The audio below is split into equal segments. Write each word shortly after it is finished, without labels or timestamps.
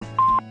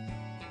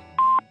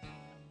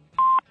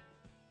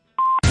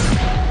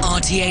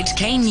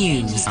RTHK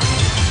News.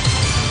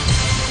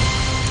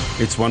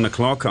 It's 1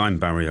 o'clock. I'm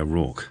Barry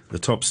O'Rourke. The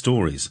top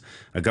stories.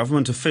 A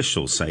government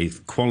official say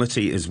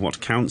quality is what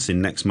counts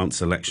in next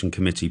month's election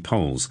committee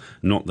polls,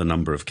 not the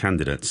number of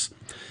candidates.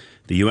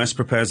 The US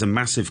prepares a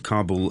massive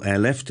Kabul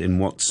airlift in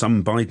what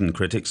some Biden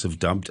critics have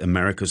dubbed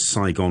America's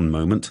Saigon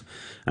moment.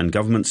 And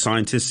government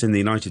scientists in the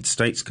United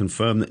States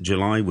confirm that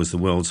July was the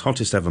world's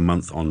hottest ever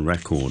month on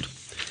record.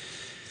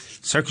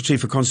 Secretary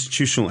for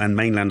Constitutional and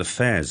Mainland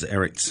Affairs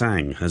Eric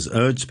Tsang has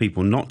urged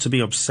people not to be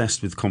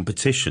obsessed with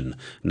competition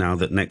now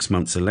that next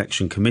month's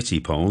election committee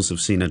polls have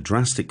seen a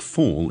drastic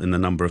fall in the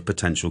number of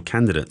potential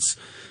candidates.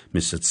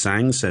 Mr.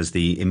 Tsang says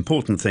the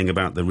important thing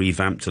about the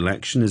revamped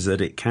election is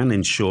that it can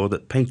ensure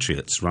that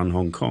patriots run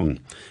Hong Kong.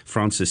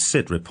 Francis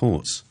Sitt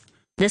reports.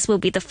 This will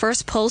be the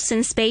first poll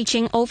since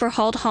Beijing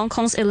overhauled Hong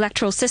Kong's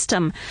electoral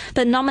system.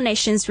 But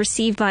nominations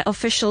received by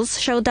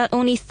officials show that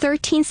only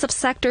 13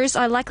 subsectors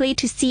are likely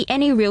to see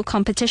any real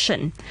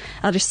competition.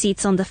 Other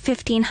seats on the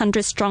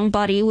 1,500-strong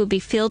body will be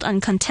filled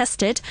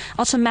uncontested,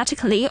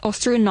 automatically or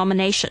through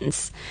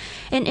nominations.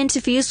 In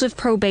interviews with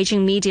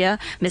pro-Beijing media,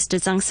 Mr.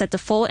 Tsang said the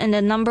fall in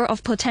the number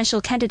of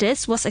potential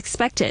candidates was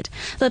expected,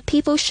 but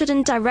people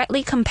shouldn't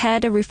directly compare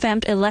the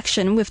revamped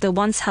election with the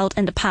ones held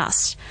in the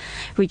past.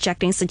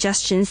 Rejecting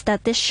suggestions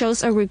that this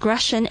shows a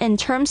regression in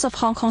terms of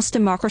Hong Kong's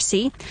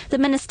democracy, the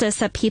minister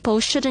said people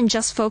shouldn't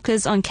just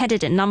focus on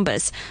candidate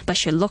numbers, but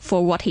should look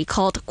for what he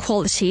called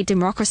quality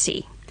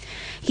democracy.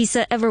 He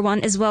said everyone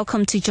is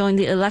welcome to join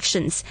the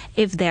elections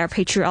if they are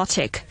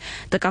patriotic.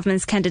 The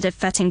government's candidate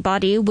vetting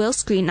body will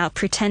screen out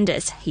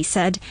pretenders, he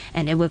said,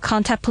 and it will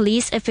contact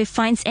police if it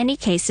finds any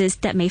cases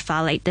that may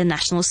violate the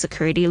national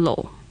security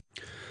law.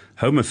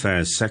 Home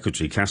Affairs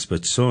Secretary Caspar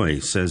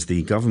Tsui says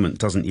the government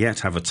doesn't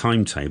yet have a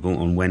timetable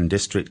on when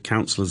district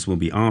councillors will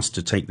be asked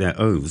to take their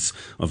oaths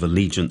of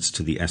allegiance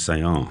to the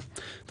SAR.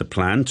 The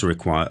plan to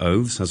require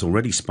oaths has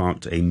already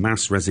sparked a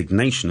mass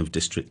resignation of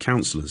district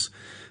councillors.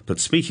 But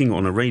speaking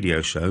on a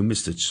radio show,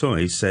 Mr.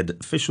 Tsui said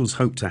officials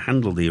hope to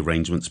handle the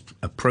arrangements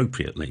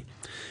appropriately.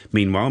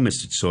 Meanwhile,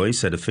 Mr. Tsui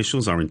said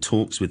officials are in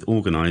talks with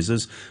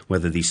organisers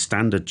whether the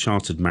standard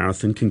chartered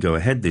marathon can go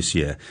ahead this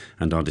year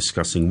and are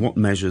discussing what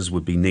measures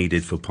would be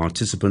needed for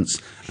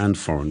participants and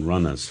foreign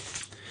runners.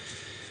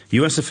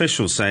 US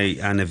officials say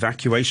an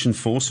evacuation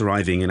force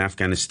arriving in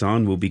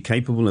Afghanistan will be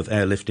capable of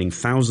airlifting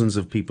thousands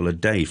of people a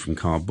day from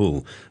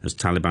Kabul as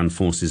Taliban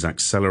forces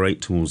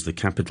accelerate towards the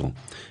capital.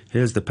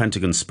 Here's the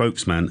Pentagon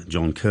spokesman,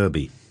 John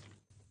Kirby.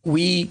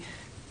 We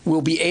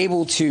will be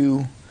able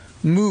to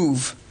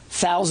move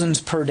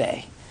thousands per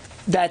day.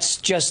 That's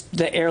just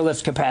the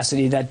airlift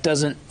capacity. That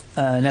doesn't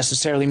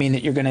necessarily mean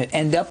that you're going to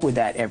end up with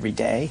that every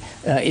day.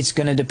 It's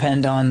going to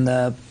depend on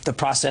the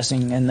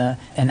processing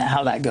and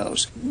how that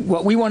goes.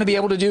 What we want to be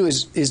able to do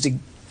is to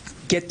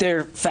get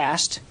there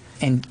fast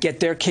and get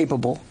there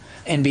capable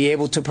and be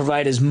able to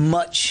provide as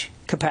much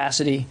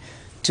capacity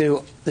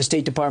to the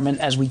State Department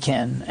as we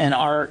can. And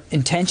our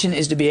intention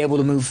is to be able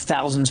to move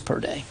thousands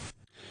per day.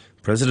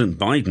 President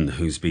Biden,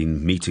 who's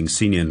been meeting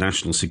senior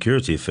national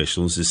security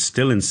officials, is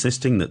still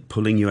insisting that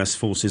pulling US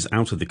forces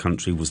out of the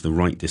country was the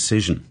right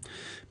decision.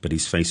 But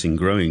he's facing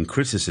growing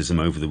criticism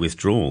over the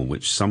withdrawal,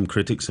 which some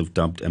critics have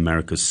dubbed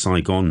America's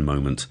Saigon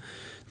moment.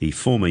 The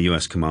former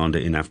US commander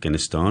in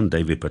Afghanistan,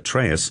 David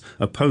Petraeus,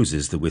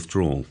 opposes the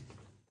withdrawal.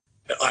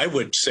 I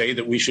would say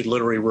that we should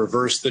literally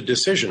reverse the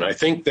decision. I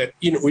think that,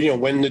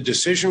 when the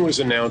decision was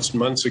announced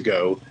months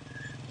ago,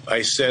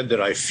 I said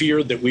that I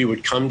feared that we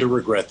would come to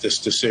regret this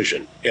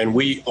decision, and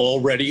we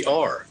already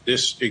are.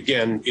 This,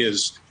 again,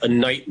 is a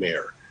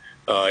nightmare,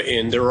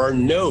 and there are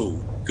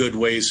no good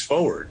ways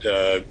forward.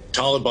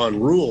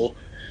 Taliban rule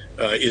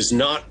is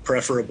not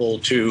preferable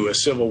to a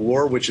civil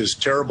war, which is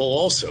terrible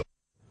also.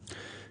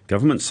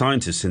 Government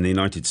scientists in the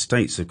United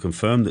States have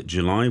confirmed that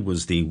July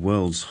was the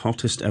world's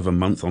hottest ever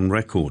month on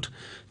record.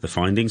 The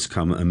findings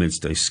come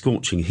amidst a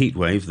scorching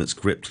heatwave that's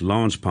gripped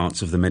large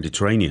parts of the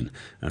Mediterranean,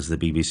 as the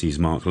BBC's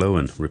Mark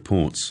Lowen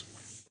reports.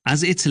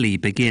 As Italy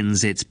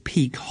begins its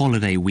peak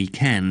holiday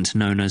weekend,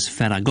 known as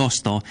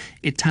Ferragosto,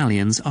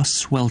 Italians are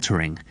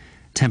sweltering.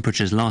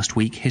 Temperatures last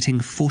week hitting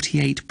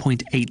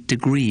 48.8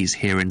 degrees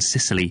here in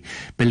Sicily,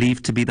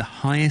 believed to be the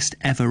highest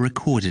ever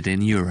recorded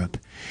in Europe.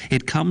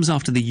 It comes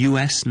after the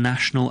US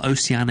National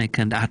Oceanic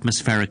and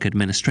Atmospheric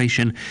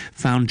Administration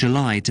found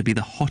July to be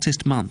the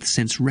hottest month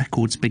since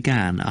records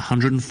began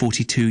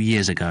 142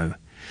 years ago.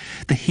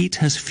 The heat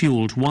has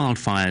fueled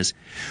wildfires,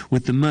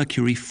 with the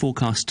mercury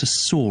forecast to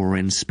soar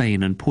in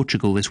Spain and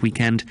Portugal this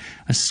weekend.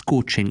 A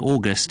scorching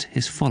August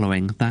is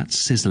following that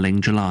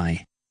sizzling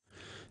July.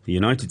 The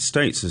United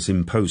States has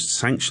imposed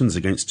sanctions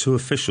against two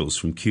officials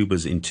from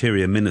Cuba's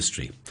Interior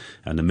Ministry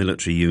and a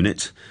military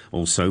unit,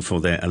 also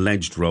for their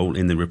alleged role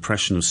in the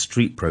repression of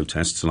street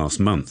protests last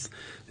month.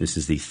 This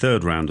is the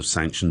third round of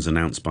sanctions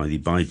announced by the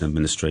Biden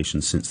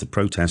administration since the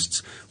protests,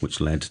 which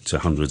led to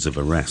hundreds of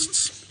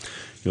arrests.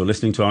 You're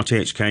listening to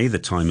RTHK. The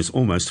time is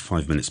almost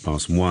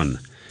 1.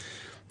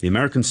 The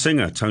American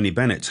singer Tony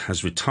Bennett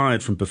has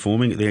retired from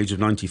performing at the age of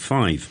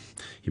 95.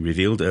 He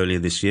revealed earlier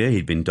this year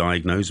he'd been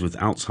diagnosed with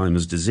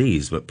Alzheimer's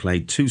disease, but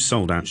played 2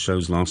 sold-out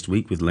shows last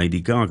week with Lady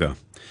Gaga.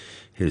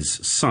 His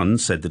son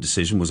said the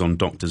decision was on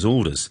doctor's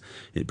orders.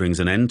 It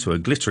brings an end to a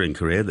glittering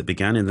career that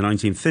began in the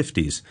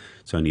 1950s.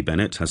 Tony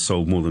Bennett has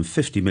sold more than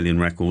 50 million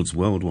records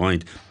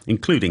worldwide,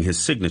 including his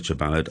signature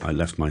ballad, I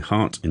Left My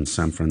Heart in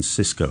San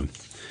Francisco.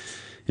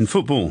 In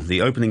football,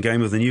 the opening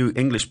game of the new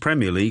English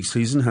Premier League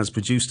season has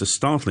produced a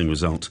startling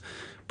result.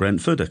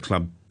 Brentford, a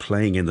club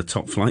playing in the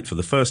top flight for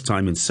the first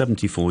time in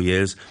 74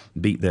 years,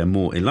 beat their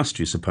more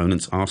illustrious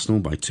opponents Arsenal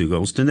by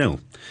 2-0.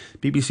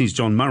 BBC's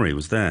John Murray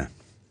was there.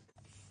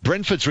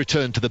 Brentford's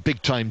return to the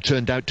big time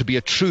turned out to be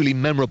a truly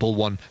memorable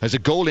one, as a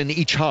goal in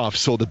each half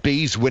saw the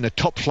Bees win a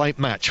top-flight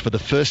match for the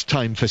first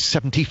time for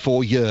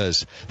 74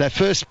 years. Their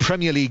first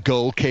Premier League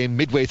goal came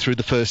midway through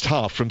the first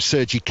half from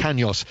Sergi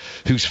Canos,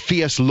 whose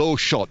fierce low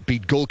shot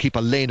beat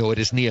goalkeeper Leno at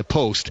his near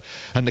post.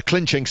 And the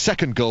clinching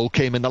second goal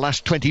came in the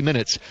last 20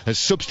 minutes, as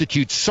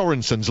substitute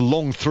Sorensen's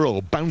long throw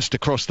bounced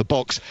across the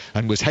box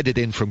and was headed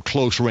in from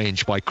close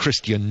range by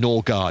Christian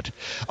Norgard.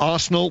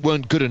 Arsenal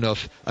weren't good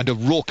enough, and a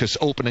raucous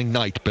opening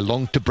night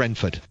belonged to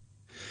Brentford.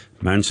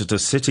 Manchester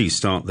City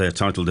start their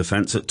title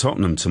defence at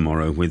Tottenham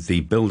tomorrow, with the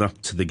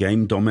build-up to the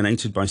game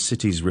dominated by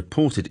City's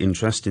reported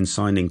interest in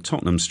signing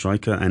Tottenham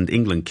striker and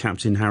England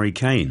captain Harry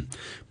Kane.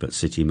 But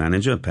City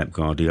manager Pep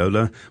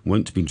Guardiola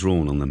won't be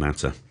drawn on the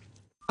matter.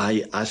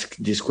 I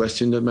asked this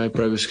question at my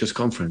previous press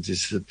conference.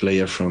 It's a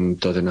player from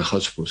Tottenham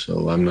Hotspur,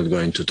 so I'm not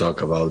going to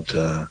talk about...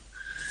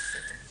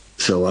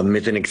 So I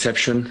made an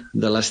exception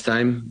the last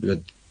time, but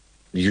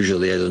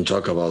usually I don't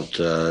talk about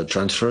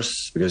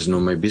transfers because it's not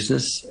my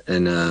business,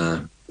 and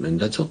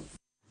that's all.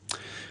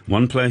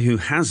 One player who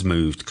has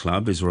moved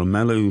club is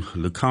Romelu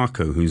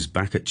Lukaku, who's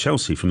back at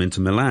Chelsea from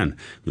Inter Milan,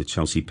 with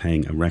Chelsea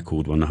paying a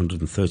record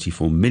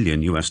 $134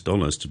 million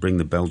to bring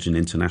the Belgian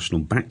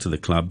international back to the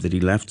club that he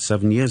left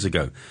 7 years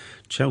ago.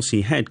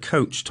 Chelsea head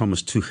coach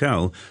Thomas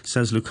Tuchel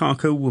says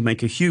Lukaku will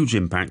make a huge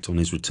impact on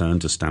his return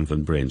to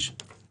Stamford Bridge.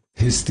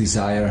 His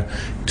desire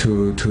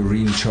to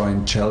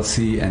rejoin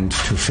Chelsea and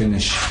to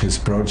finish his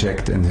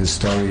project and his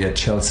story at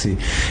Chelsea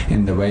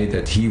in the way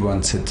that he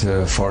wants it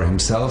for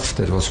himself.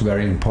 That was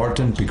very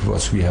important,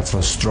 because we have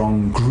a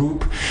strong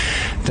group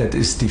that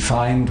is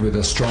defined with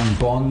a strong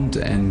bond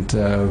and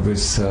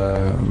with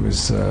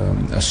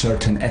a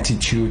certain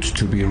attitude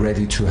to be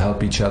ready to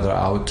help each other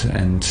out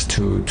and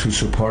to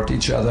support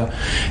each other.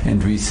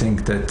 And we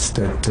think that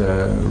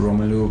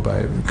Romelu,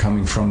 by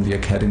coming from the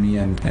academy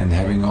and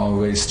having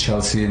always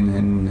Chelsea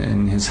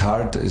in his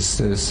heart, is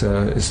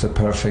the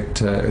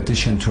perfect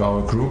addition to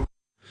our group.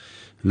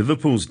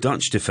 Liverpool's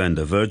Dutch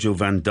defender Virgil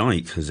van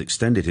Dijk has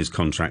extended his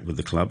contract with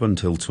the club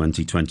until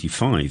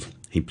 2025.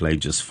 He played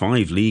just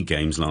 5 league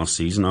games last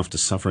season after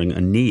suffering a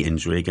knee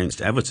injury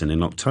against Everton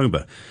in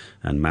October,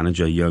 and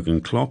manager Jurgen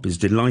Klopp is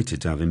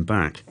delighted to have him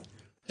back.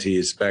 He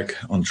is back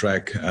on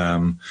track,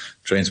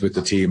 trains with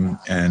the team,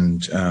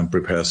 and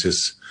prepares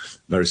his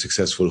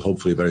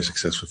hopefully very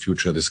successful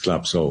future at this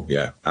club. So,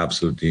 yeah,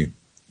 absolutely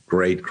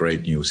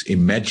great news.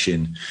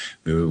 Imagine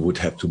we would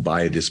have to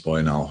buy this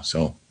boy now.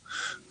 So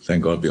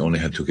thank God we only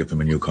had to give him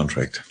a new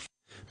contract.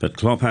 But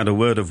Klopp had a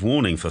word of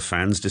warning for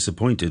fans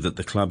disappointed that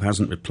the club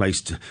hasn't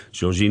replaced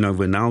Georginio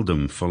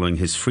Wijnaldum following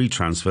his free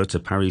transfer to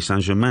Paris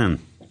Saint-Germain.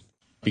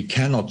 We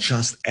cannot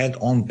just add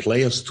on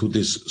players to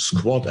this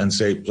squad and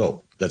say,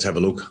 so let's have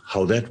a look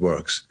how that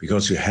works,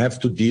 because you have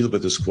to deal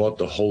with the squad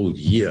the whole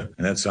year.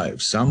 And that's why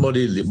if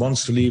somebody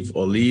wants to leave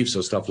or leaves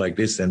or stuff like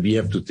this, then we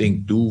have to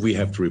think, do we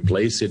have to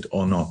replace it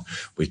or not?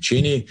 With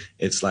Gini,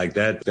 it's like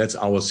that. That's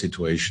our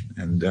situation.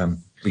 And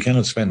we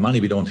cannot spend money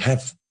we don't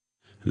have.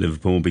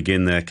 Liverpool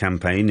begin their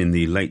campaign in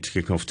the late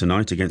kick-off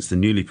tonight against the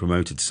newly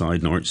promoted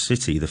side Norwich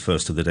City, the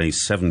first of the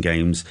day's 7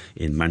 games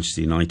in Manchester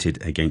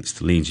United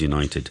against Leeds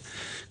United.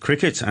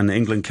 Cricket, and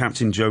England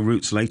captain Joe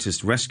Root's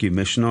latest rescue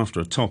mission after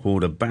a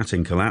top-order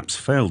batting collapse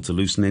failed to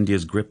loosen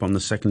India's grip on the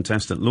second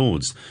test at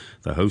Lords.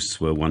 The hosts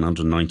were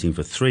 119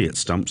 for 3 at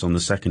stumps on the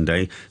second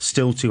day,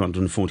 still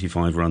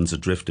 245 runs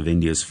adrift of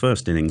India's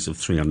first innings of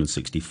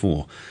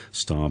 364.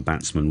 Star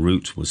batsman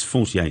Root was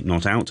 48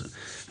 not out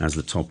as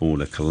the top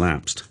order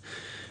collapsed.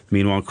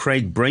 Meanwhile,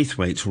 Craig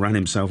Braithwaite ran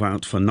himself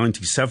out for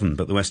 97,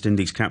 but the West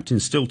Indies captain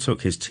still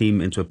took his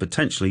team into a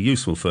potentially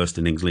useful first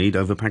innings lead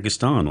over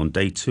Pakistan on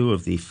day 2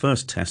 of the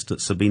first test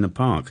at Sabina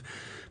Park.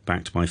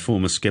 Backed by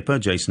former skipper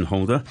Jason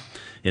Holder,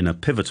 in a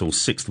pivotal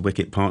 6th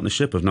wicket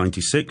partnership of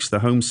 96, the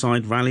home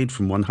side rallied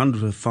from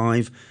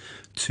 105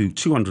 to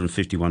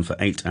 251 for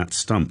 8 at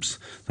stumps.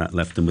 That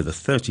left them with a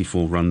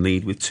 34-run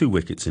lead with 2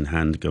 wickets in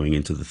hand going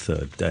into the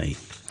third day.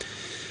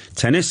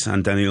 Tennis,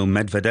 and Daniil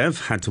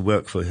Medvedev had to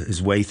work for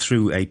his way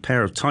through a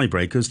pair of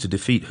tiebreakers to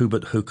defeat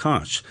Hubert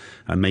Hurkacz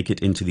and make it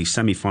into the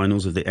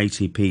semi-finals of the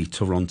ATP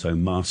Toronto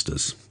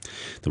Masters.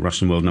 The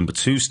Russian world number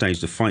 2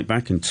 staged a fight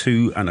back in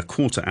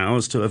 2.25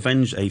 hours to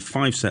avenge a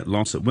 5-set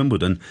loss at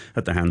Wimbledon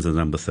at the hands of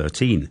number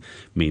 13.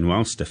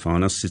 Meanwhile,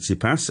 Stefanos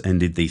Tsitsipas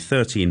ended the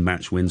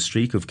 13-match win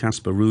streak of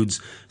Casper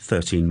Ruud's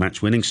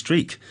 13-match winning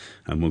streak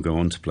and will go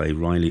on to play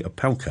Riley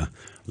Opelka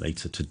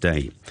later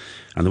today.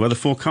 And the weather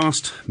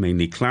forecast,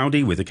 mainly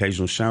cloudy with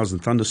occasional showers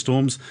and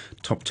thunderstorms.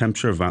 Top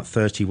temperature of about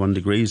 31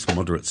 degrees,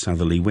 moderate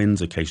southerly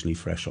winds, occasionally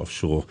fresh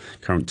offshore.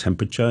 Current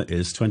temperature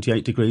is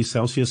 28 degrees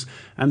Celsius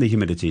and the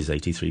humidity is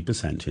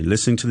 83%. You're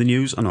listening to the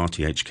news on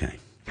RTHK.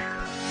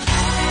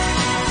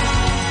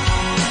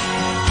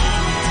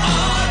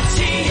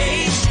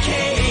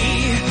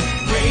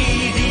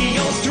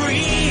 Radio 3.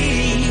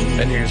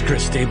 And here's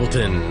Chris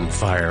Stapleton,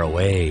 Fire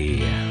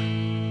Away.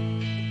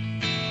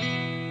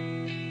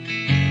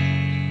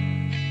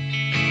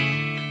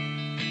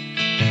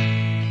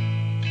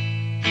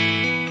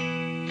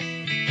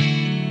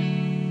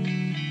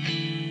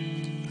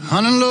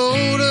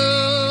 Unload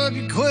up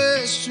your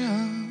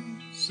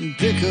questions and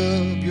pick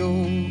up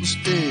your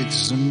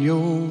sticks and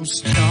your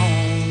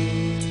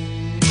stones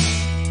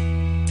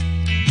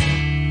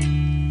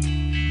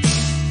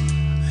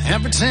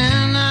and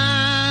pretend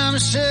I'm a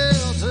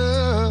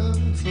shelter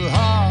for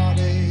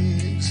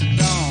heartaches that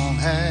don't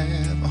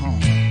have a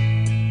home.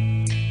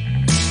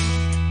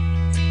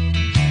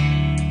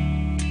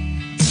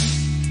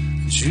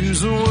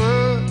 Choose the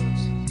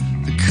words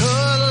that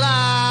cut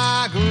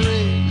like a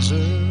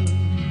razor.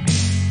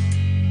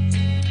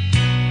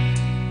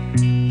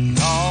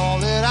 All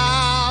that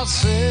I'll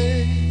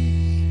say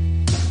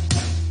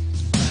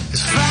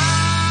is fire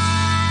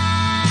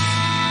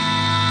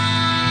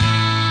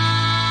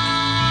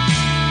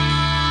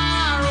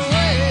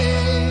away.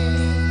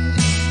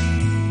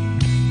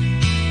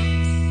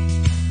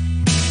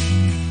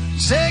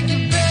 Take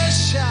your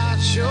best shot,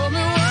 show me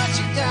what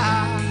you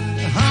got,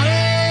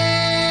 honey.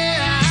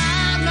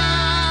 I'm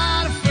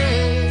not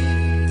afraid.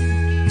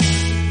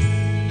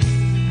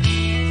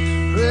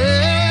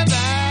 Pray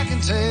back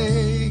and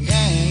take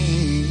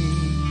aim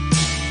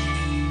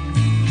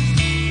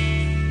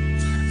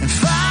and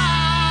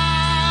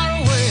fire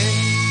away.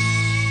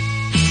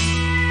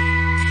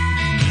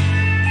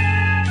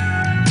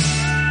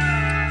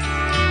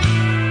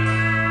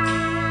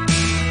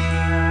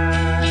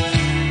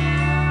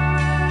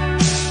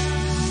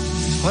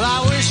 Well,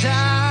 I wish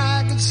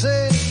I could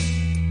say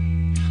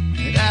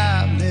that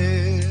I've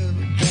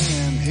never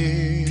been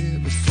here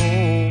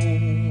before.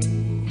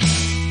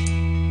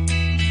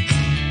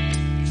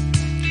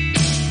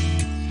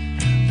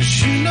 But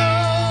you know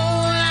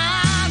and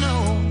I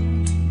know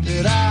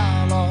that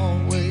I'll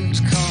always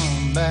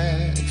come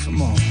back for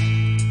more.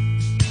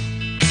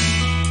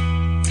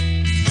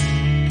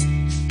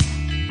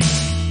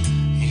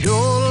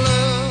 Your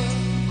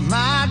love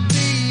might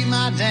be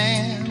my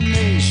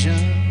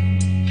damnation,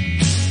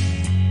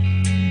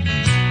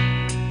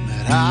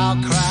 but I'll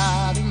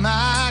cry to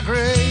my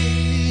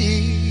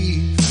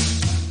grave.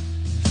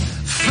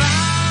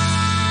 Fire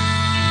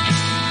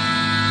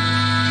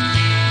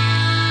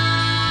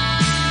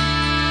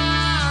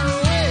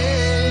away.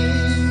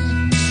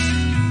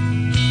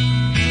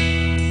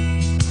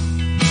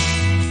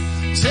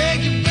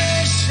 Take your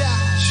best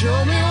shot,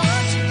 show me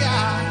what you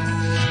got,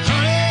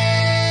 honey.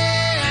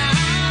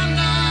 I'm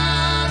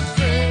not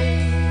afraid.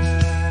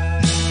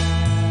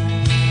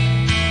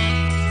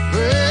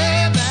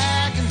 Pray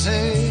back and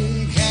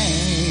take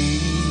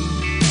aim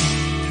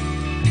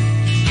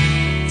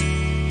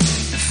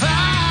and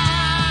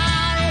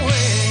fire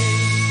away.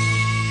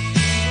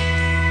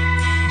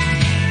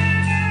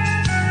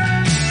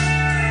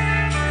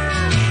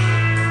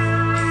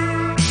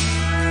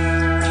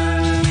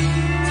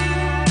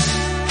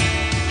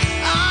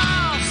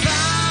 I'll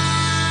fire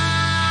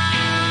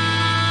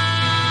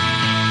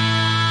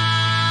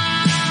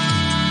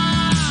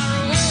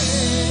away.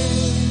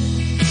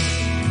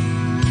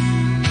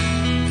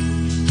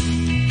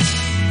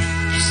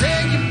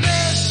 Take your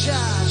best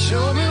shot,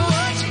 show me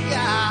what you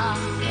got,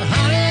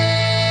 honey.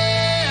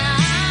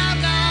 I'm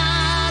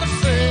not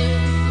afraid.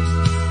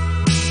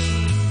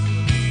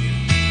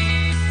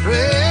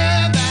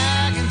 Pray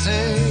back and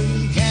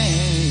take aim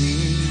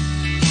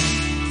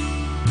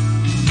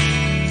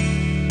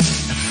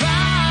and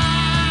fire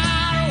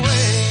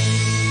away.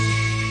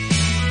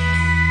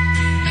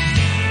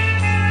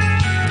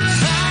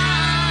 Fire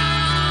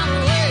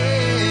away.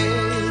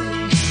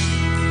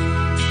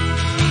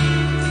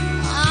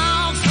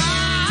 I'll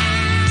fire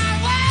away.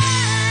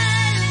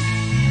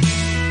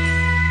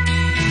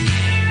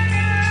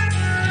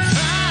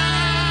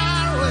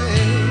 Fire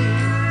away.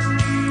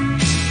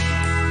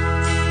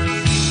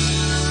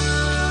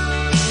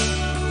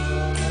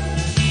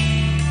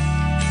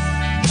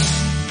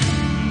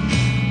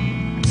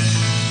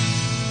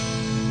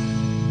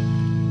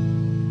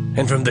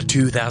 And from the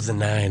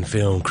 2009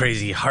 film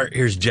Crazy Heart,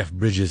 here's Jeff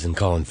Bridges and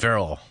Colin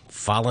Farrell,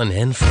 Fallen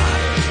and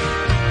Flying.